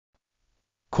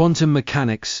Quantum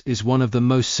mechanics is one of the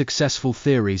most successful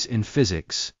theories in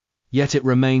physics, yet it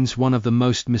remains one of the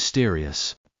most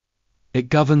mysterious. It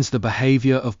governs the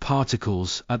behavior of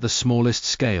particles at the smallest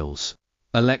scales,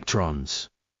 electrons,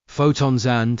 photons,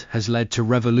 and has led to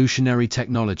revolutionary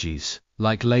technologies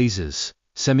like lasers,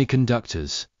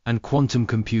 semiconductors, and quantum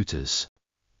computers.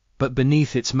 But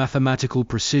beneath its mathematical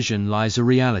precision lies a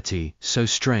reality so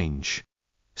strange,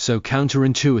 so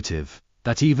counterintuitive,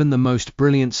 that even the most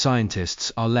brilliant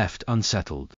scientists are left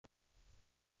unsettled.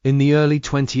 In the early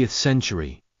 20th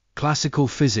century, classical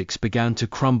physics began to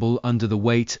crumble under the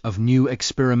weight of new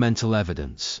experimental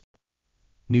evidence.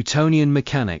 Newtonian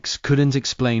mechanics couldn't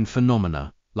explain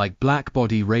phenomena like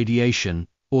black-body radiation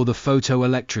or the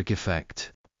photoelectric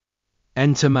effect.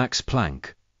 Enter Max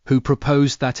Planck, who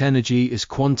proposed that energy is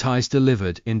quantized,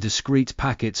 delivered in discrete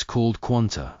packets called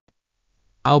quanta.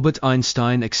 Albert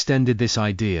Einstein extended this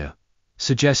idea,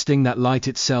 suggesting that light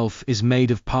itself is made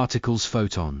of particles,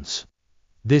 photons.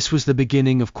 This was the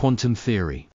beginning of quantum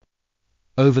theory.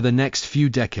 Over the next few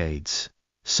decades,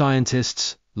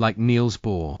 scientists like Niels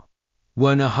Bohr,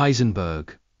 Werner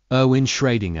Heisenberg, Erwin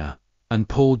Schrödinger, and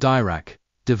Paul Dirac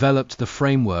developed the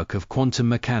framework of quantum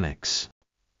mechanics.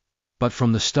 But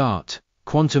from the start,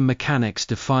 quantum mechanics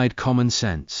defied common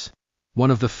sense. One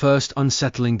of the first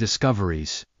unsettling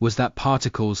discoveries was that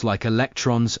particles like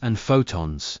electrons and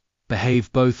photons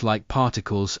behave both like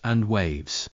particles and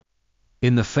waves.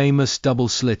 In the famous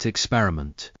double-slit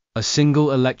experiment, a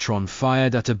single electron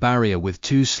fired at a barrier with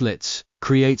two slits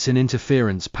creates an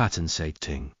interference pattern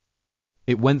setting.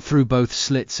 It went through both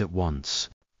slits at once.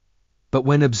 But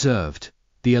when observed,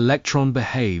 the electron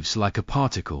behaves like a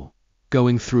particle,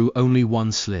 going through only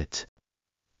one slit.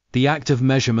 The act of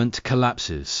measurement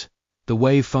collapses, the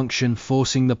wave function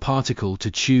forcing the particle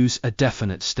to choose a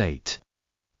definite state.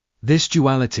 This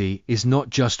duality is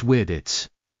not just weird, it's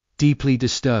deeply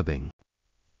disturbing.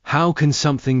 How can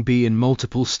something be in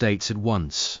multiple states at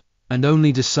once, and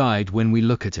only decide when we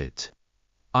look at it?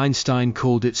 Einstein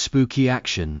called it spooky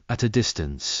action at a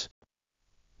distance.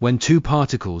 When two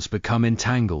particles become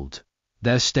entangled,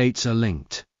 their states are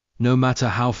linked, no matter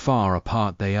how far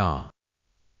apart they are.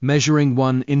 Measuring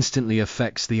one instantly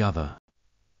affects the other.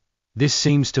 This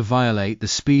seems to violate the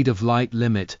speed of light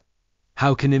limit.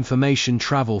 How can information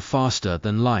travel faster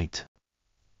than light?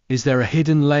 Is there a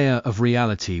hidden layer of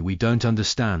reality we don't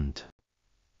understand?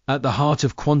 At the heart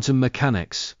of quantum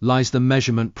mechanics lies the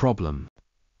measurement problem.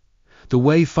 The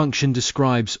wave function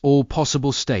describes all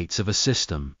possible states of a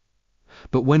system.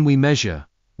 But when we measure,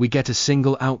 we get a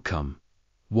single outcome.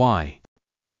 Why?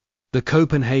 The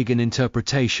Copenhagen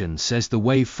interpretation says the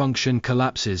wave function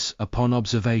collapses upon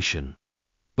observation.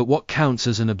 But what counts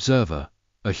as an observer?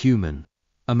 A human,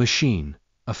 a machine,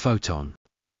 a photon?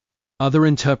 Other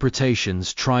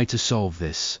interpretations try to solve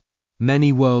this.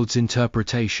 Many worlds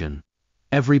interpretation.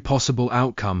 Every possible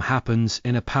outcome happens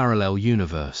in a parallel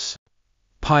universe.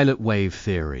 Pilot wave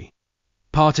theory.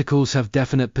 Particles have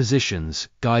definite positions,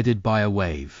 guided by a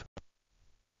wave.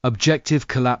 Objective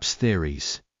collapse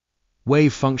theories.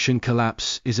 Wave function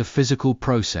collapse is a physical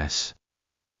process.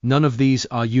 None of these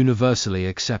are universally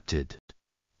accepted.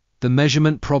 The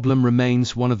measurement problem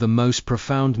remains one of the most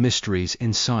profound mysteries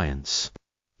in science.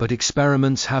 But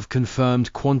experiments have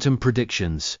confirmed quantum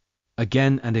predictions,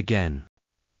 again and again.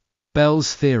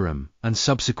 Bell's theorem and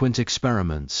subsequent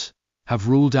experiments have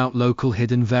ruled out local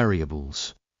hidden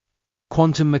variables.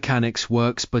 Quantum mechanics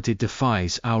works, but it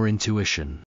defies our intuition.